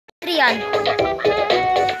pedestrian.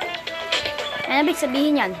 Ano ibig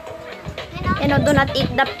sabihin yan? Do not eat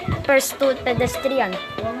the first two pedestrian.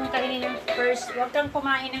 Huwag mong kainin yung first. Huwag kang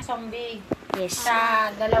kumain ng zombie. Yes. Sa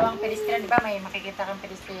dalawang pedestrian, di ba? May makikita kang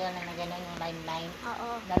pedestrian na gano'n yung line-line.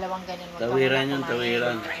 Oo. Dalawang ganun. Tawiran yun,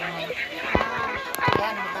 tawiran.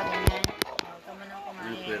 Yan, di ba ganyan? Huwag ka muna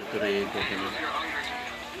kumain. Yung Puerto Rico.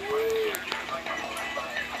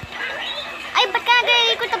 Ay, ba't ka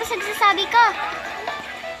nag-ikot tapos nagsasabi ka?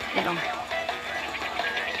 Ganun.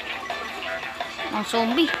 Ang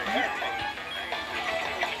zombie.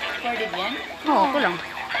 Recorded yan? Oo, ako lang.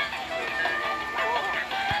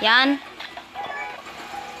 Yan.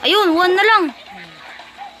 Ayun, 1 na lang.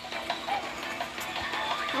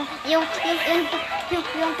 Yung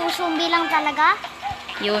two zombie lang talaga?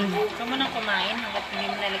 Yun. Huwag ka muna kumain hanggat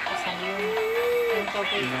hindi mo naligtasan yung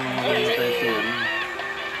topic.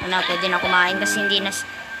 Una, pwede na kumain kasi hindi na...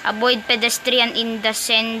 Avoid pedestrian in the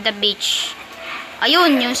sand the beach.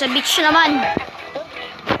 Ayun, yung sa beach naman.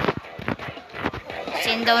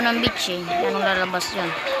 Sand daw ng beach eh. Anong lalabas yun?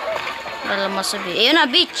 Lalabas sa beach. Ayun na,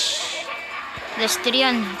 beach.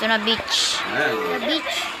 Pedestrian. Ito na, beach. The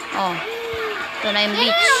beach. Oh. Ito na yung beach.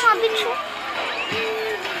 Yan yung mga beach.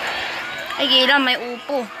 Ay, gila, may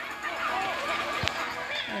upo.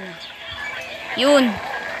 Ayun na. Yun.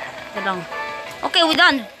 Ito lang. Okay, we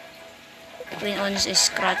done. When on is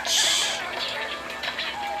scratch.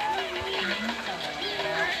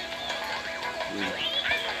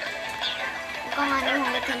 Ikaw nga naman,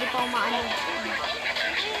 hanggat hindi pa umaano.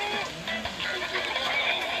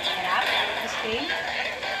 Sarap? Ice cream?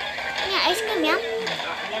 Yan, ice cream yan?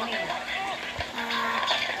 Lamig.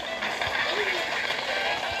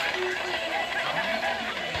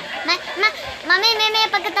 Mami,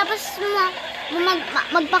 pagkatapos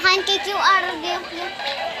magpakain kay QR, yung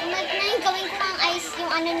gawin ko ang ice,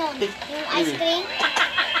 yung ano nun, yung ice cream.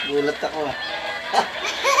 Gulat ako ah.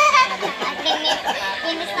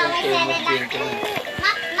 Pinis na may serena.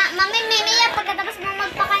 Mami, pagkatapos mo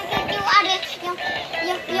magpakain kay QR, yung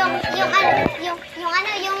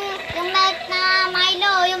milk na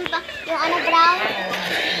Milo, yung ano brown.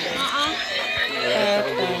 Oo.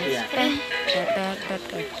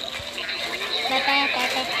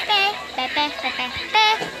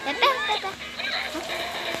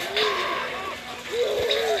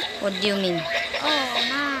 What do you mean? Oh,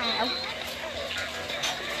 my.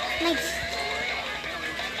 Nice.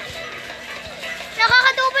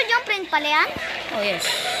 Nakaka-double yung print pala yan? Oh, yes.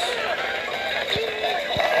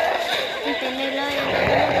 Hindi nila yung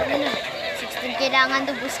 16 kailangan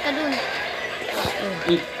dubos ka dun.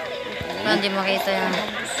 Hindi makita yan.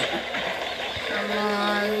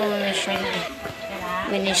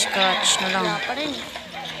 Wini-scratch na lang. Wala pa rin.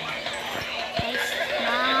 Nice.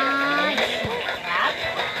 Nice.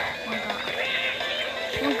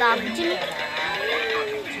 Ang gabi dyan.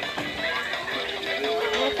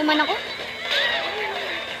 Ito man ako.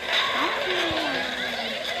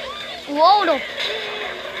 Wow, no.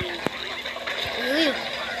 Uy.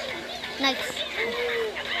 Nice.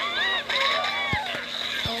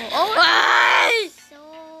 Oh. Ay! So.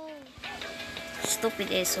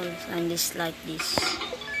 Stupid assholes and this like this.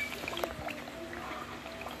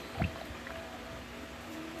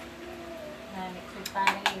 Next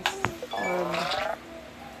time is...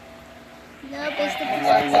 Labas na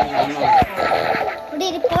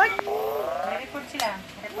Mag-report? May-report sila.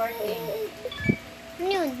 Reporting. Ano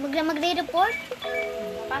yun? Magre-report?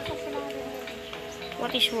 Pasok sila.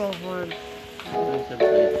 What is raw word?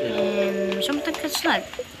 Something that's not.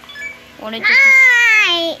 Wanted to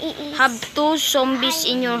have two zombies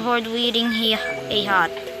in your horde wearing a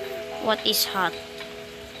hat. What is hat?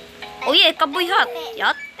 Oh yeah, cowboy hat.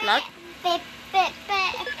 Yacht, lot.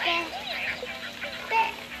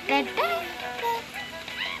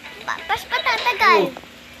 Pas patatagal.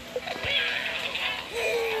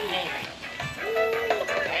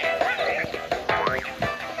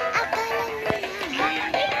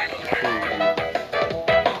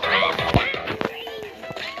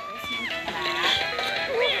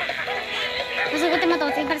 Masugutin mo to,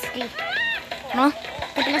 3 plus 3. No?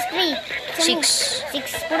 3 plus 3. 6.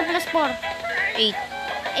 6. 4 plus 4. 8.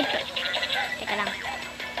 8. Teka lang.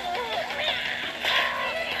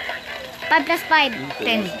 5 plus 5.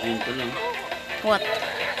 10. What?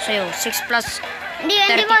 Sa'yo, 6 plus Hindi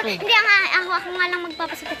 32. Hindi, ako nga lang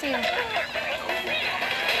magpapasagot sa'yo.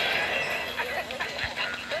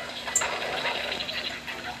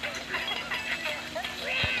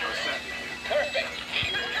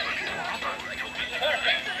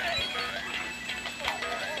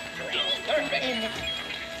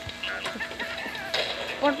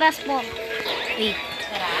 Four plus 4. 8.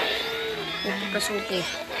 Upo plus upo.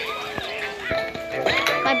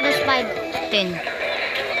 5 plus 5. 10.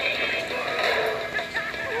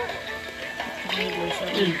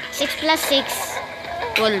 6 plus 6.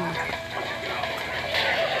 12.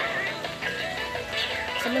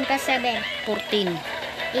 7 plus 7. 14.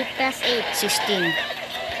 8 plus 8. 16.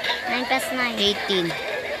 9 plus 9. 18.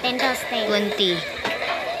 10 plus 10. 20.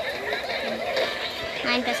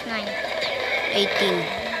 9 plus 9. 18.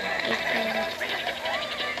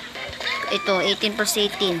 18. Ito, 18 plus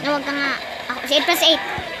 18. No, wag ka nga. Ako, 8 plus 8.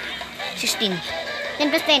 16. 10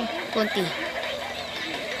 plus 10. 20.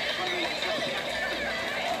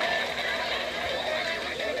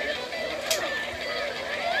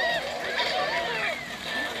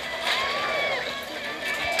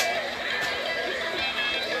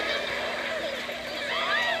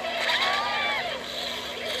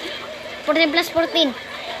 Plus 14.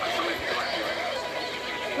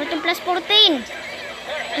 14 plus 14.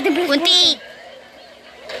 14 plus 28.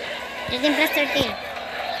 13 plus 13.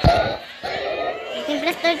 13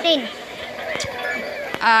 plus 13.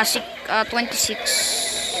 26.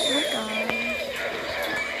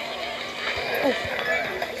 Oh.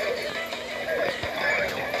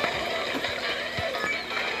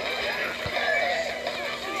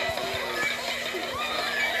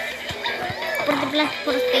 Plus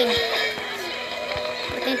 14.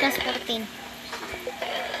 14 plus 14.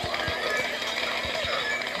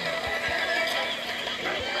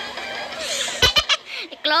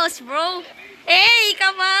 Close, bro. Hey,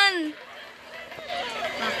 come on.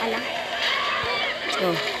 Maka lang. Let's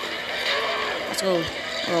go. Let's go.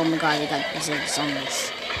 Oh my god, we got these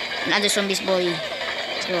zombies. Another zombies, boy.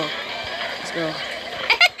 Let's go. Let's go.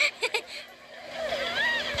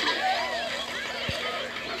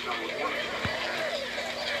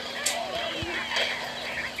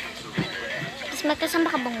 Mas magkasama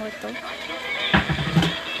ka bang ito?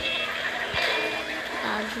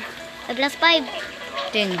 Tago. 5 plus 5.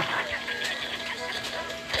 10. 6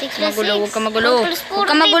 plus 6. Magulo, huwag ka magulo. 4 plus 4.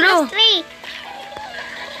 Huwag ka magulo. 3 plus 3.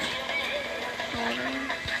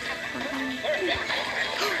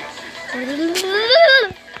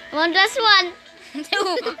 1 plus 1. 2.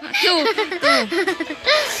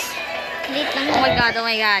 Late lang. Oh my god, oh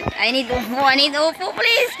my god. I need Upo,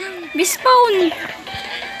 please. Be spawn.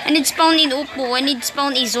 I need spawn in Upo. I need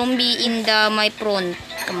spawn a zombie in my front.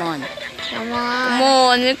 Come on. Come on. Come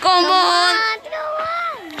on. Come on.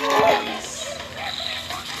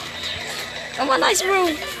 Come on, nice bro.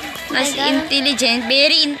 Nice, God. intelligent.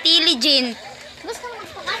 Very intelligent. Gusto mo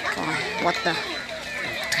magpakan? Oh, what the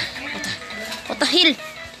hell?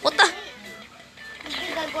 What the?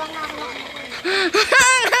 Gagawa na ako ng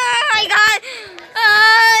Oh my god.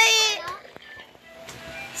 Ay.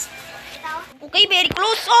 Okay, very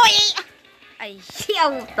close. Oy. Ay,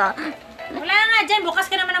 siyauta. Wala nga dyan. Bukas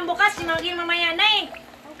ka naman ang bukas. Magiging mamaya na eh.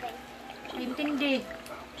 Okay. Intindi.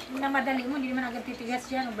 Hindi na madali mo. Hindi naman agad titigas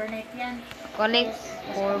yan. Overnight yan. Collect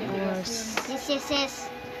 4 balls.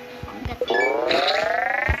 Yes.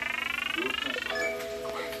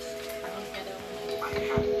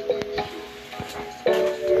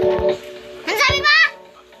 Ano sabi ba?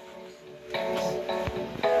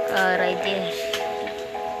 Right there.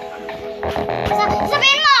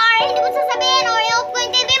 Sabihin mo or hindi mo sasabihin or i-off ko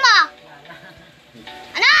yung TV mo.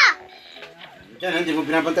 Ano? Diyan, hindi mo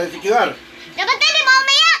pinapantay si QR.